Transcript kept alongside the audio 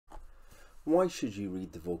Why should you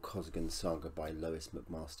read the Vorkosigana Saga by Lois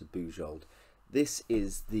McMaster Bujold? This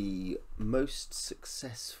is the most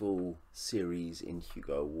successful series in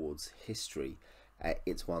Hugo Awards history.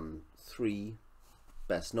 It's won 3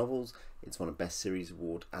 Best Novels, it's won a Best Series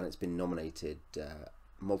Award, and it's been nominated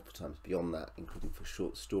multiple times beyond that, including for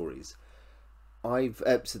short stories.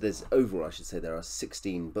 So there's overall, I should say, there are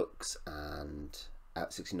 16 books and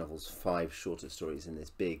 16 novels, 5 shorter stories in this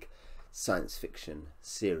big science fiction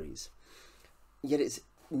series. Yet it's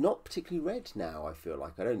not particularly read now. I feel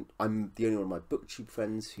like I'm the only one of my booktube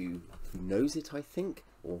friends who knows it, I think,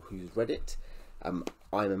 or who's read it. I'm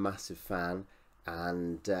a massive fan,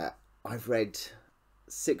 and I've read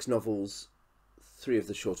 6 novels, 3 of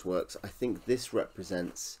the shorter works. I think this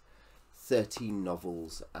represents 13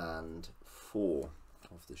 novels and 4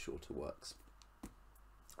 of the shorter works.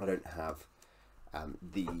 I don't have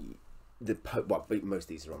well, most of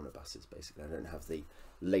these are omnibuses, basically. I don't have the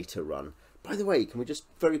later run. By the way, can we just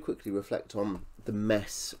very quickly reflect on the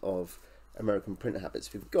mess of American print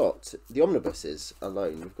habits? We've got the omnibuses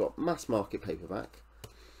alone. We've got mass market paperback.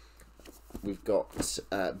 We've got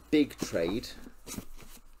big trade,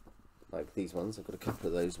 like these ones. I've got a couple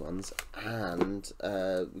of those ones. And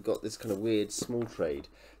we've got this kind of weird small trade.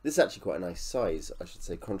 This is actually quite a nice size, I should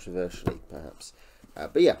say, controversially, perhaps.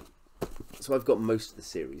 But yeah. So I've got most of the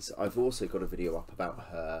series. I've also got a video up about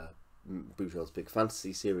her Bujold's big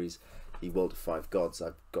fantasy series, The World of Five Gods.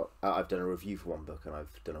 I've done a review for one book, and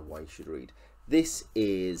I've done a why you should read. This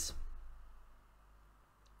is,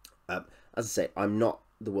 as I say, I'm not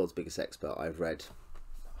the world's biggest expert. I've read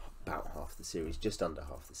about half the series, just under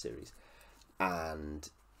half the series, and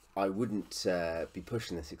I wouldn't be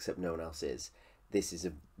pushing this except no one else is. This is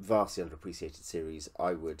a vastly underappreciated series.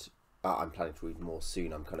 I'm planning to read more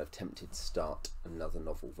soon. I'm kind of tempted to start another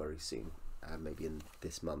novel very soon, maybe in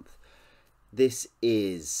this month. This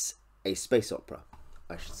is a space opera,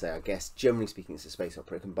 I should say. I guess, generally speaking, it's a space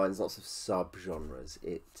opera. It combines lots of sub-genres.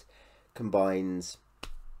 It combines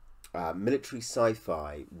military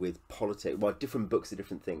sci-fi with politics. Well, different books are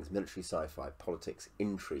different things. Military sci-fi, politics,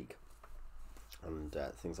 intrigue, and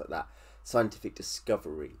things like that. Scientific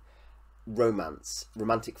discovery, romance,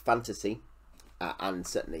 romantic fantasy, and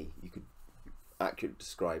certainly you could accurately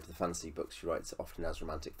describe the fantasy books she writes often as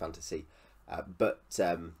romantic fantasy, but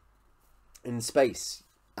in space,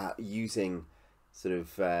 using sort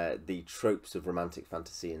of the tropes of romantic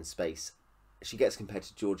fantasy in space. She gets compared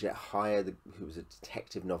to Georgette Heyer, who was a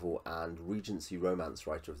detective novel and Regency romance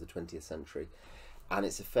writer of the 20th century, and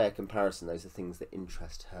it's a fair comparison. Those are things that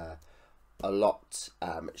interest her a lot.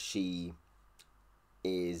 She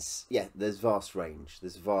is, yeah, there's vast range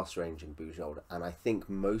in Bujold, and I think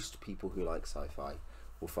most people who like sci-fi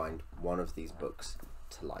will find one of these books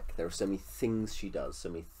to like. There are so many things she does, so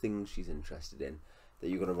many things she's interested in, that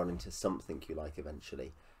you're going to run into something you like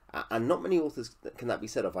eventually, and not many authors can that be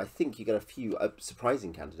said of. I think you get a few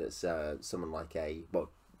surprising candidates, someone like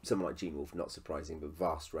Gene Wolfe, not surprising, but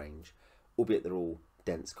vast range, albeit they're all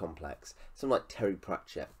dense, complex. Someone like Terry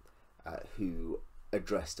Pratchett, who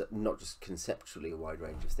addressed not just conceptually a wide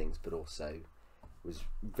range of things, but also was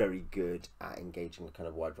very good at engaging a kind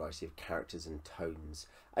of wide variety of characters and tones.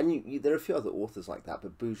 And there are a few other authors like that,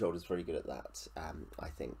 but Bujold is very good at that, I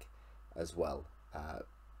think, as well.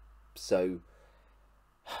 So,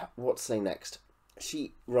 what to say next?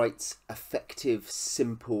 She writes effective,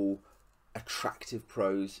 simple, attractive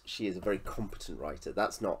prose. She is a very competent writer.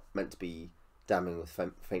 That's not meant to be damning with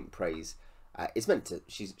faint praise. It's meant to.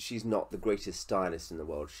 She's not the greatest stylist in the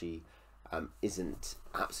world. She isn't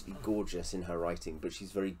absolutely gorgeous in her writing, but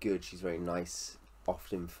she's very good. She's very nice,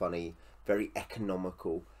 often funny, very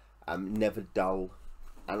economical, never dull.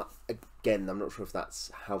 And again, I'm not sure if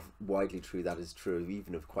that's how widely true that is true,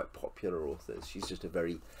 even of quite popular authors. She's just a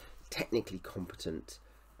very technically competent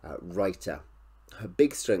writer. Her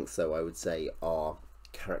big strengths, though, I would say, are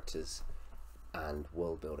characters and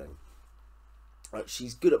world building.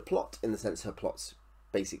 She's good at plot, in the sense her plots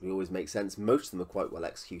basically always make sense. Most of them are quite well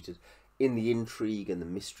executed. In the intrigue and the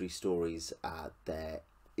mystery stories, they're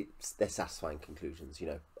satisfying conclusions. You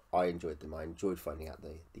know, I enjoyed them. I enjoyed finding out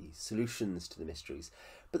the solutions to the mysteries.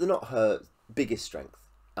 But they're not her biggest strength,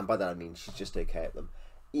 and by that I mean she's just okay at them.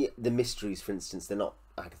 The mysteries, for instance, they're not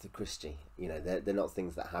Agatha Christie. You know, they're not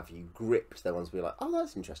things that have you gripped. They're ones where you're like, oh,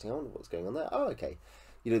 that's interesting. I wonder what's going on there. Oh, okay.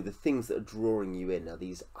 You know, the things that are drawing you in are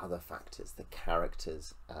these other factors, the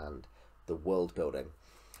characters and the world building.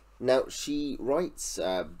 Now, she writes,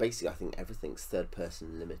 basically, I think everything's third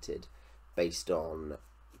person limited, based on,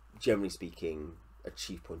 generally speaking, a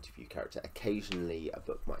chief point of view character. Occasionally, a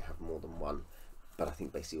book might have more than one, but I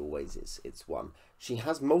think basically always it's one. She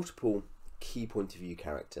has multiple key point of view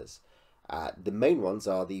characters, The main ones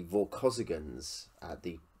are the Vorkosigans,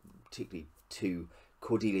 the particularly two,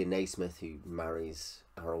 Cordelia Naismith, who marries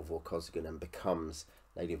Errol Vorkosigan and becomes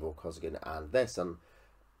Lady Vorkosigan, and their son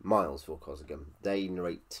Miles Vorkosigan. They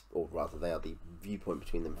narrate, or rather they are the viewpoint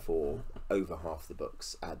between them for over half the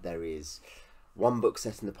books. There is one book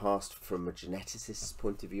set in the past from a geneticist's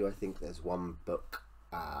point of view, I think. There's one book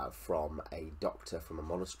from a doctor from a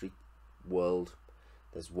monastery world.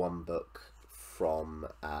 There's one book from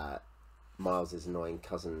Miles's annoying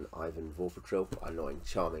cousin Ivan Vorpatril, annoying,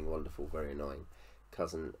 charming, wonderful, very annoying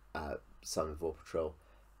cousin, son of Vorpatril,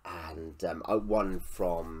 and one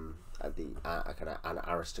from an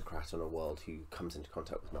aristocrat on a world who comes into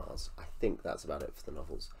contact with Miles. I think that's about it for the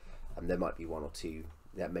novels. There might be one or two.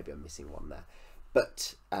 Yeah, maybe I'm missing one there.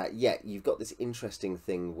 But yeah, you've got this interesting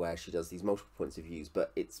thing where she does these multiple points of views,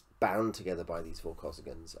 but it's bound together by these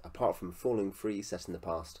Vorkosigans. Apart from Falling Free, set in the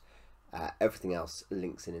past, everything else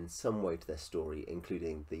links in some way to their story,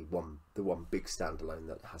 including the one big standalone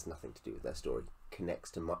that has nothing to do with their story,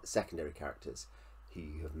 connects to secondary characters who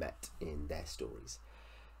you have met in their stories.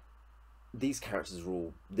 These characters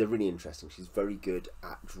they're really interesting. She's very good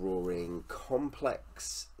at drawing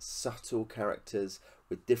complex, subtle characters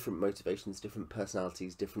with different motivations, different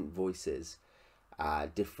personalities, different voices,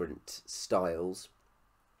 different styles,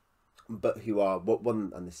 but who are,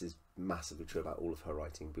 and this is massively true about all of her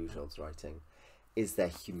writing, Bujold's writing, is they're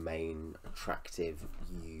humane, attractive,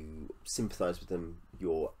 you sympathise with them,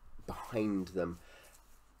 you're behind them,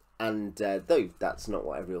 and though that's not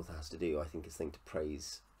what every author has to do, I think it's thing to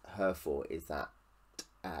praise her for is that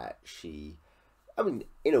she, I mean,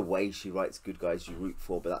 in a way she writes good guys you root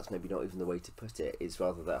for, but that's maybe not even the way to put it. It's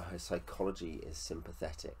rather that her psychology is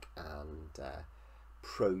sympathetic and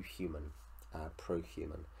pro-human.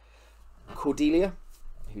 Cordelia,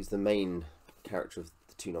 who's the main character of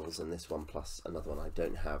the two novels in this one, plus another one I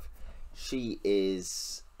don't have, she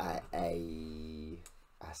is a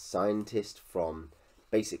scientist from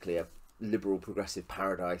basically a liberal progressive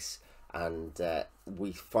paradise, and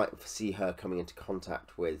we see her coming into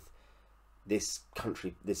contact with this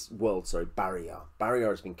world, Barrier. Barrier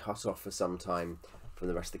has been cut off for some time from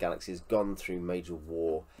the rest of the galaxy, has gone through major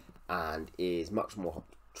war, and is much more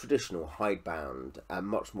traditional, hidebound, and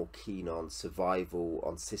much more keen on survival,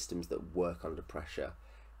 on systems that work under pressure,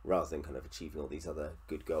 rather than kind of achieving all these other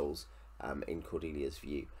good goals, in Cordelia's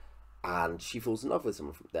view. And she falls in love with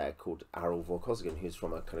someone from there called Errol Vorkosigan, who's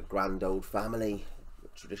from a kind of grand old family,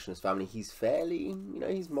 traditionalist family. He's fairly,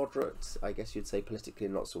 he's moderate, I guess you'd say, politically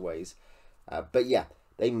in lots of ways. But yeah,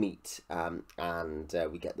 they meet, and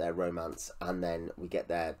we get their romance, and then we get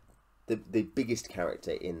the biggest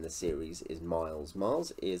character in the series is Miles.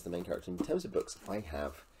 Miles is the main character in terms of books I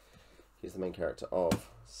have. He's the main character of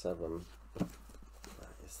 7. That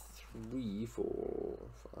is 3, 4,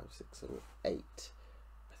 5, 6, 7, 8.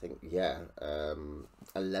 I think, yeah,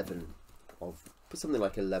 11 of something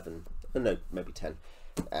like 11. Oh no, maybe 10.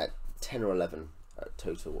 10 or 11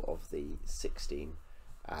 total of the 16.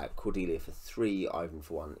 Cordelia for 3, Ivan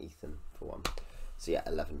for 1, Ethan for 1. So yeah,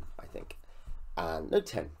 11, I think. And no,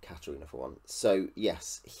 10, Katerina for 1. So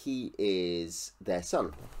yes, he is their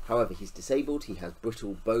son. However, he's disabled. He has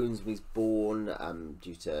brittle bones when he's born,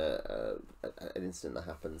 due to an incident that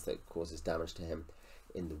happens that causes damage to him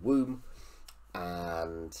in the womb.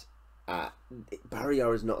 And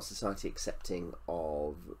Barrier is not a society accepting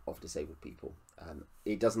of disabled people.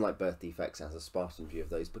 It doesn't like birth defects, as a Spartan view of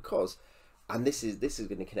those, because, and this is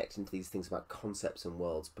going to connect into these things about concepts and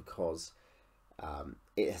worlds, because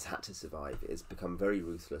it has had to survive. It's become very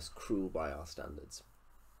ruthless, cruel by our standards.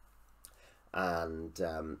 And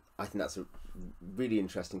I think that's a really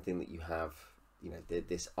interesting thing, that you have,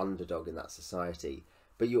 this underdog in that society,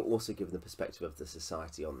 but you're also given the perspective of the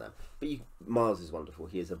society on them. But Miles is wonderful.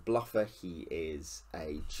 He is a bluffer, he is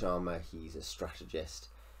a charmer, he's a strategist.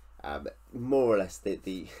 More or less,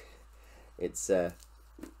 it's an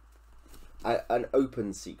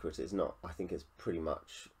open secret. It's not, I think it's pretty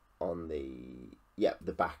much on the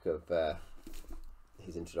back of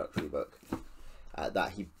his introductory book,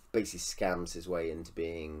 that he basically scams his way into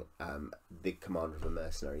being the commander of a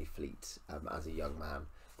mercenary fleet as a young man.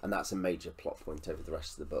 And that's a major plot point over the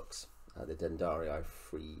rest of the books. The Dendarii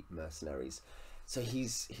free mercenaries. So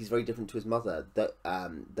he's very different to his mother. That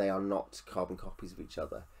they are not carbon copies of each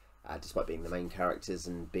other, despite being the main characters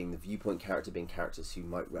and being the viewpoint character, being characters who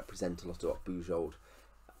might represent a lot of what Bujold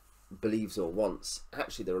believes or wants.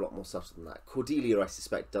 Actually, they're a lot more subtle than that. Cordelia, I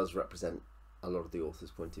suspect, does represent a lot of the author's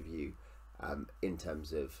point of view, in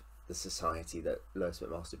terms of the society that Lois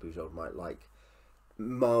McMaster Bujold might like.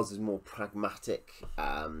 Miles is more pragmatic,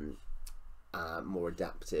 more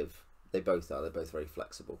adaptive. They both are. They're both very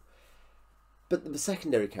flexible. but the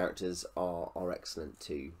secondary characters are excellent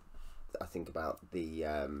too. I think about the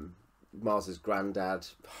Mars's granddad,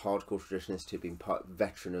 hardcore traditionalist who'd been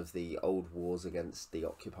veteran of the old wars against the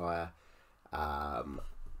occupier, kind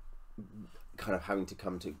of having to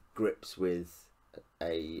come to grips with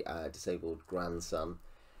a disabled grandson,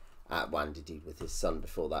 and indeed with his son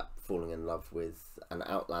before that, falling in love with an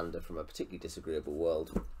outlander from a particularly disagreeable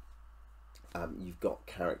world. You've got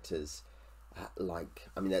characters like,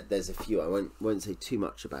 I mean, there's a few I won't say too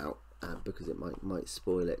much about because it might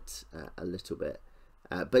spoil it a little bit.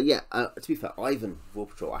 But yeah, to be fair, Ivan War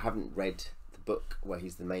Patrol, I haven't read the book where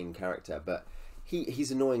he's the main character, but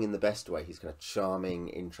he's annoying in the best way. He's kind of charming,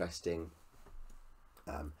 interesting,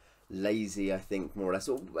 lazy, I think, more or less,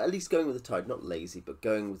 or at least going with the tide. Not lazy, but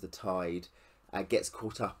going with the tide. Gets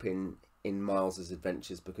caught up in Miles's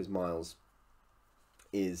adventures because Miles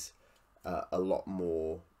is has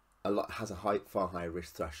a far higher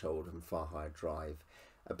risk threshold and far higher drive.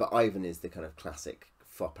 But Ivan is the kind of classic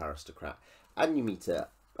fop aristocrat. And you meet a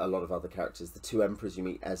lot of other characters. The two emperors you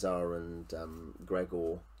meet, Ezar and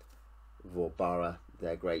Gregor Vorbara,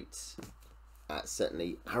 they're great.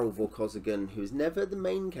 Certainly Harold Vorkosigan, who is never the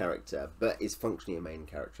main character, but is functionally a main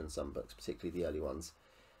character in some books, particularly the early ones.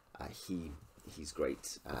 He's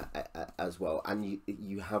great as well. And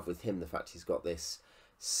you have with him the fact he's got this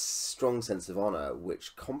strong sense of honour,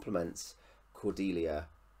 which complements Cordelia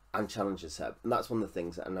and challenges her. And that's one of the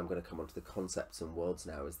things, and I'm going to come on to the concepts and worlds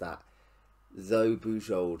now, is that though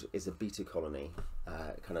Bujold is a beta colony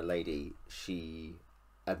kind of lady, she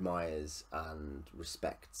admires and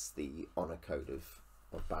respects the honour code of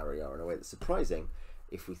Barrier in a way that's surprising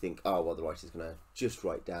if we think, oh, well, the writer's going to just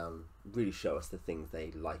write down, really show us the things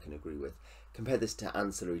they like and agree with. Compare this to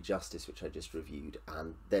Ancillary Justice, which I just reviewed,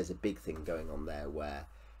 and there's a big thing going on there where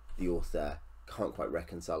the author can't quite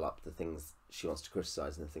reconcile up the things she wants to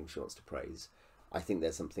criticise and the things she wants to praise. I think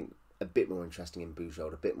there's something a bit more interesting in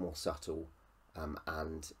Bujold, a bit more subtle,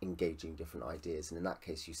 and engaging different ideas. And in that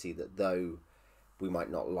case, you see that though we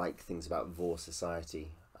might not like things about Vor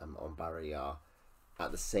society on Barrier,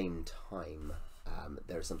 at the same time,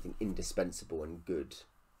 there is something indispensable and good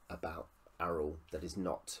about Arrol that is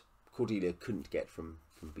not, Cordelia couldn't get from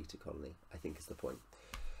Beta Colony, I think is the point.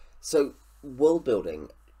 So world building,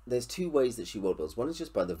 there's two ways that she world builds. One is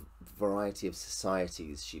just by the variety of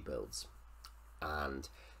societies she builds, and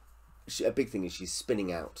a big thing is she's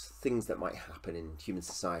spinning out things that might happen in human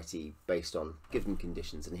society based on given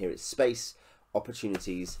conditions. And here it's space,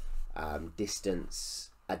 opportunities, distance,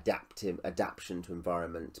 adaptation to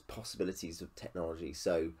environment, possibilities of technology.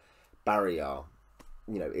 So Barrier,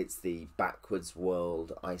 you know, it's the backwards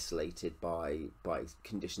world isolated by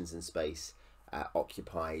conditions in space,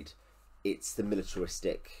 occupied. It's the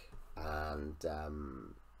militaristic and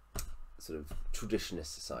sort of traditionalist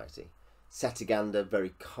society. Setaganda,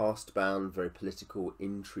 very caste-bound, very political,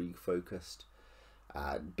 intrigue-focused.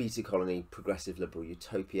 Beta Colony, progressive liberal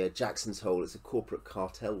utopia. Jackson's Hole is a corporate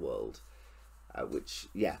cartel world, which,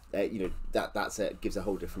 yeah, you know, that gives a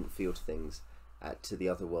whole different feel to things, to the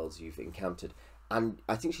other worlds you've encountered. And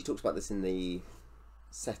I think she talks about this in the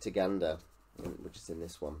Setaganda, which is in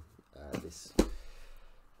this one, this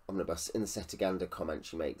omnibus. In the Setaganda comment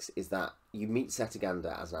she makes is that you meet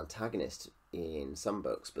Setaganda as an antagonist in some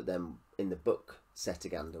books, but then in the book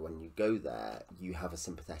Setaganda, when you go there, you have a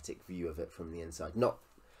sympathetic view of it from the inside. Not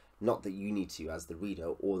that you need to as the reader,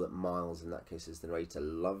 or that Miles in that case as the narrator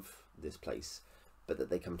love this place, but that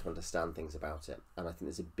they come to understand things about it. And I think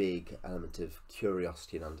there's a big element of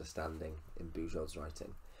curiosity and understanding in Bujold's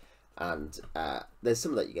writing. And there's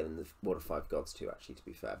some of that you get in the World of Five Gods too, actually, to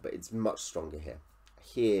be fair, but it's much stronger here.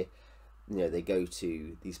 Here, you know, they go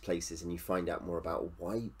to these places and you find out more about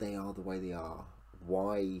why they are the way they are,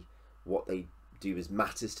 why what they do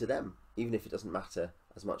matters to them, even if it doesn't matter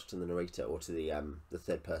as much to the narrator or to the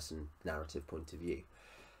third person narrative point of view.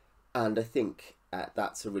 And I think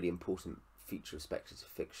that's a really important feature of speculative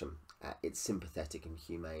fiction. It's sympathetic and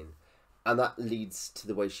humane, and that leads to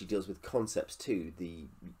the way she deals with concepts too, the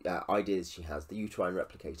ideas she has. The uterine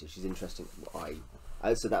replicator, she's interesting.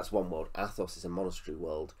 So that's one world. Athos is a monastery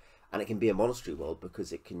world, and it can be a monastery world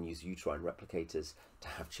because it can use uterine replicators to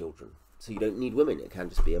have children. So you don't need women, it can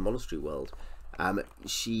just be a monastery world.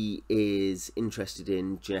 She is interested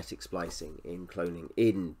in genetic splicing, in cloning,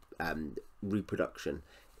 in reproduction,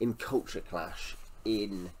 in culture clash,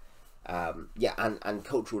 in and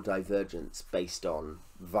cultural divergence based on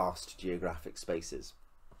vast geographic spaces.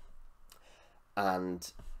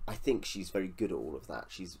 And I think she's very good at all of that.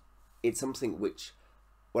 It's something which,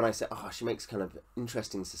 when I say, she makes kind of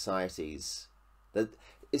interesting societies, that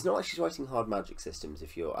it's not like she's writing hard magic systems,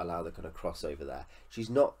 if you allow the kind of crossover there. She's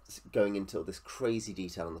not going into all this crazy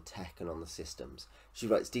detail on the tech and on the systems. She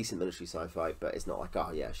writes decent military sci-fi, but it's not like,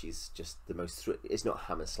 oh yeah, she's just the most... It's not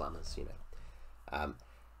hammer slammers, you know.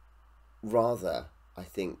 Rather, I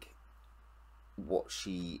think what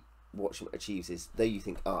she achieves is, though you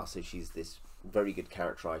think, so she's this very good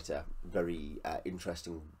character writer, very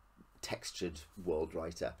interesting textured world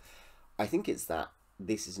writer. I think it's that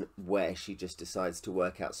this is where she just decides to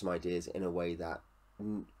work out some ideas in a way that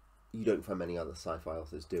you don't find many other sci-fi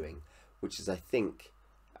authors doing, which is, I think,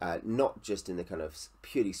 not just in the kind of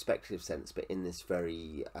purely speculative sense, but in this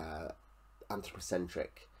very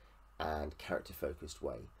anthropocentric and character-focused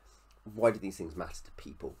way. Why do these things matter to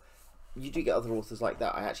people? You do get other authors like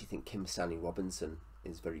that. I actually think Kim Stanley Robinson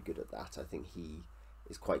is very good at that. I think he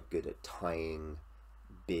is quite good at tying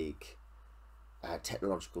big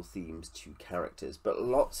technological themes to characters, but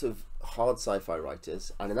lots of hard sci-fi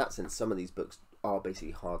writers, and in that sense some of these books are basically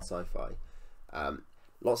hard sci-fi,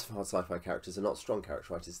 lots of hard sci-fi characters are not strong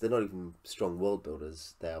character writers. They're not even strong world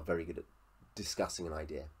builders. They are very good at discussing an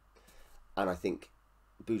idea, and I think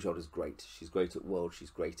Bujold is great. She's great at world, she's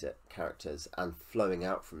great at characters, and flowing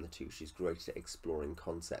out from the two, she's great at exploring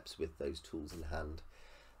concepts with those tools in hand,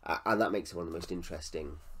 and that makes her one of the most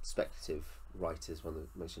interesting speculative writers, one of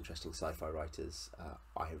the most interesting sci-fi writers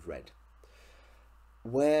I have read.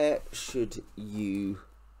 Where should you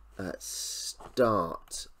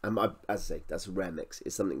start? As I say, that's a rare mix.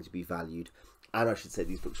 It's something to be valued, and I should say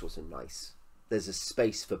these books are also nice. There's a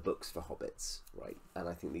space for books for hobbits, right? And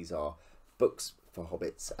I think these are books for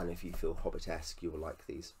hobbits, and if you feel hobbit-esque, you will like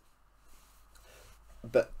these.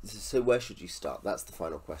 But so where should you start? That's the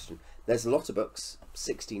final question. There's a lot of books.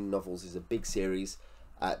 16 novels is a big series.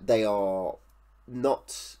 They are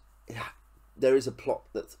not... There is a plot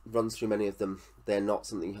that runs through many of them. They're not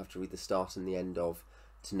something you have to read the start and the end of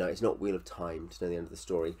to know. It's not Wheel of Time to know the end of the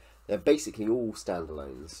story. They're basically all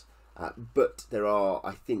standalones. But there are,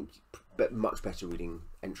 I think, much better reading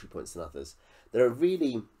entry points than others. There are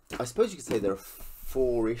really... I suppose you could say there are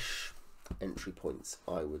 4-ish entry points,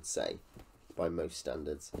 I would say, by most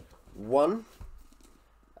standards. One,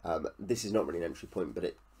 this is not really an entry point, but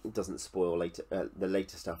it doesn't spoil later. The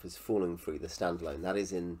later stuff is Falling Free, the standalone. That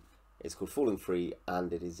is in, it's called Falling Free,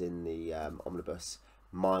 and it is in the omnibus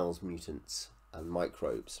Miles, Mutants and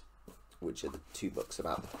Microbes, which are the two books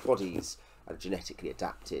about the bodies of genetically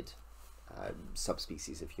adapted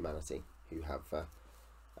subspecies of humanity who have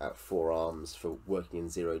 4 arms for working in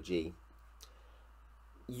 0G.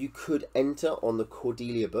 You could enter on the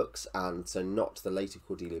Cordelia books, and so not the later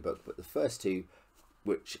Cordelia book, but the first two,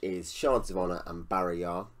 which is Shards of Honor and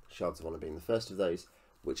Barrayar, Shards of Honor being the first of those,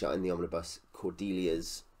 which are in the omnibus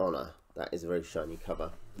Cordelia's Honor. That is a very shiny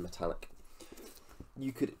cover, metallic.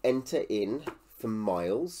 You could enter in for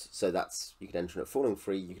Miles, so that's, you could enter in at Falling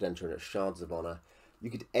Free, you could enter in at Shards of Honor, you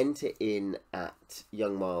could enter in at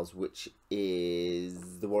Young Miles, which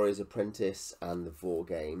is The Warrior's Apprentice and the Vor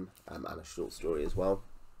game, and a short story as well.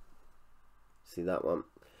 See that one?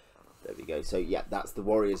 There we go. So yeah, that's The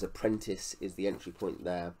Warrior's Apprentice is the entry point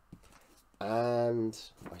there. And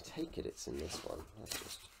I take it it's in this one. Let's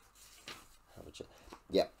just have a check.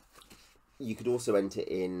 Yeah. You could also enter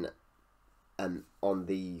in on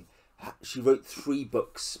the... She wrote 3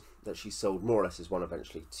 books that she sold more or less as one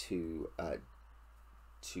eventually to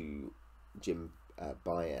Jim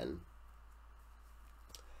Baen.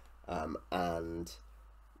 And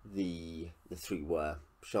the 3 were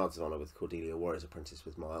Shards of Honor with Cordelia, Warrior's Apprentice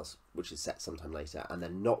with Miles, which is set sometime later, and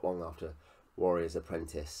then not long after Warrior's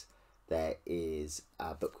Apprentice there is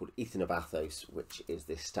a book called Ethan of Athos, which is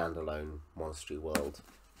this standalone monastery world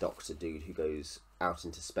doctor dude who goes out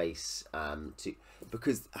into space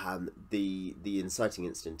because the inciting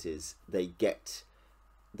incident is they get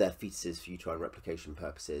their fetuses for uterine replication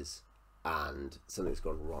purposes, and something's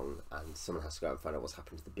gone wrong, and someone has to go out and find out what's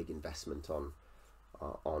happened to the big investment on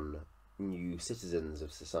new citizens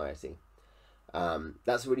of society.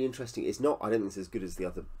 That's really interesting. It's not, I don't think it's as good as the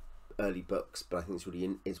other early books, but I think it's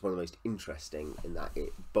really it's one of the most interesting in that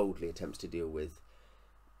it boldly attempts to deal with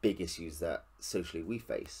big issues that socially we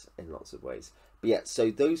face in lots of ways. But yeah, so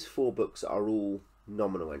those 4 books are all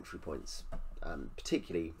nominal entry points,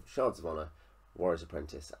 particularly Shards of Honor, Warrior's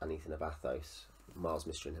Apprentice and Ethan of Athos. Miles,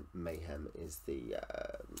 Mystery and Mayhem is the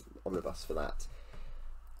omnibus for that.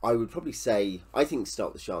 I would probably say, I think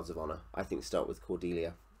start with Shards of Honor. I think start with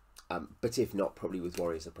Cordelia. But if not, probably with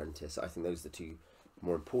Warrior's Apprentice. I think those are the 2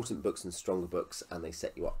 more important books and stronger books, and they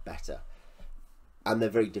set you up better. And they're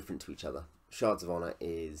very different to each other. Shards of Honor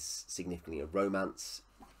is significantly a romance.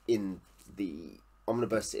 In the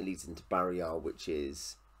omnibus, it leads into Barrayar, which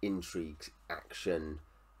is intrigue, action,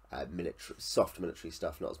 soft military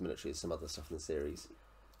stuff, not as military as some other stuff in the series.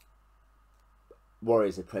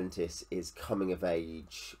 Warrior's Apprentice is coming of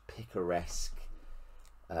age, picaresque.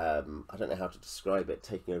 I don't know how to describe it,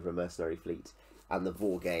 taking over a mercenary fleet. And the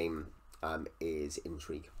Vor game is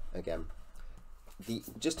intrigue again.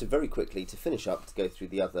 Just to very quickly to finish up, to go through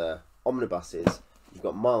the other omnibuses, you've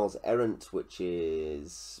got Miles Errant, which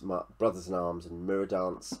is Brothers in Arms and Mirror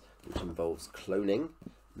Dance, which involves cloning.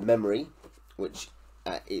 Memory, which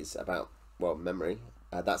is about, well, memory.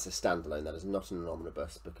 That's a standalone. That is not an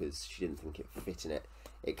omnibus because she didn't think it fit in it.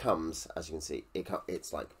 It comes, as you can see,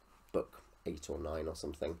 it's like book 8 or 9 or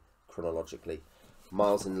something chronologically.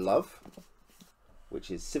 Miles in Love,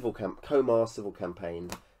 which is Comar, Civil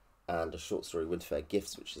Campaign, and a short story, Winterfell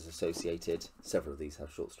Gifts, which is associated. Several of these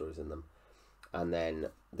have short stories in them. And then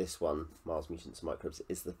this one, Miles Mutants and Microbes,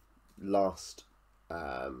 is the last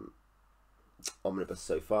omnibus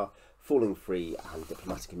so far. Falling Free and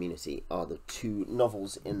Diplomatic Immunity are the 2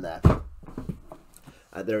 novels in there.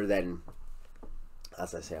 There are then,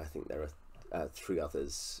 as I say, I think there are 3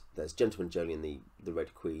 others. There's Gentleman Jolien, the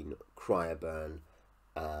Red Queen, Cryoburn,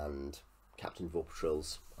 and Captain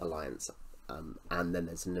Vorpatrol's Alliance. And then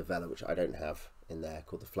there's a novella which I don't have in there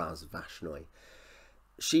called The Flowers of Vashnoi.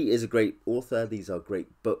 She is a great author. These are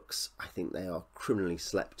great books. I think they are criminally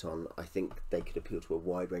slept on. I think they could appeal to a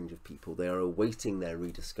wide range of people. They are awaiting their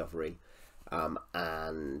rediscovery,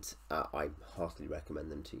 and I heartily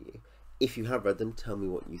recommend them to you. If you have read them, tell me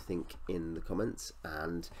what you think in the comments,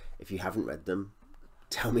 and if you haven't read them,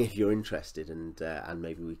 tell me if you're interested, and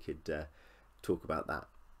maybe we could talk about that.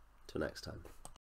 Till next time.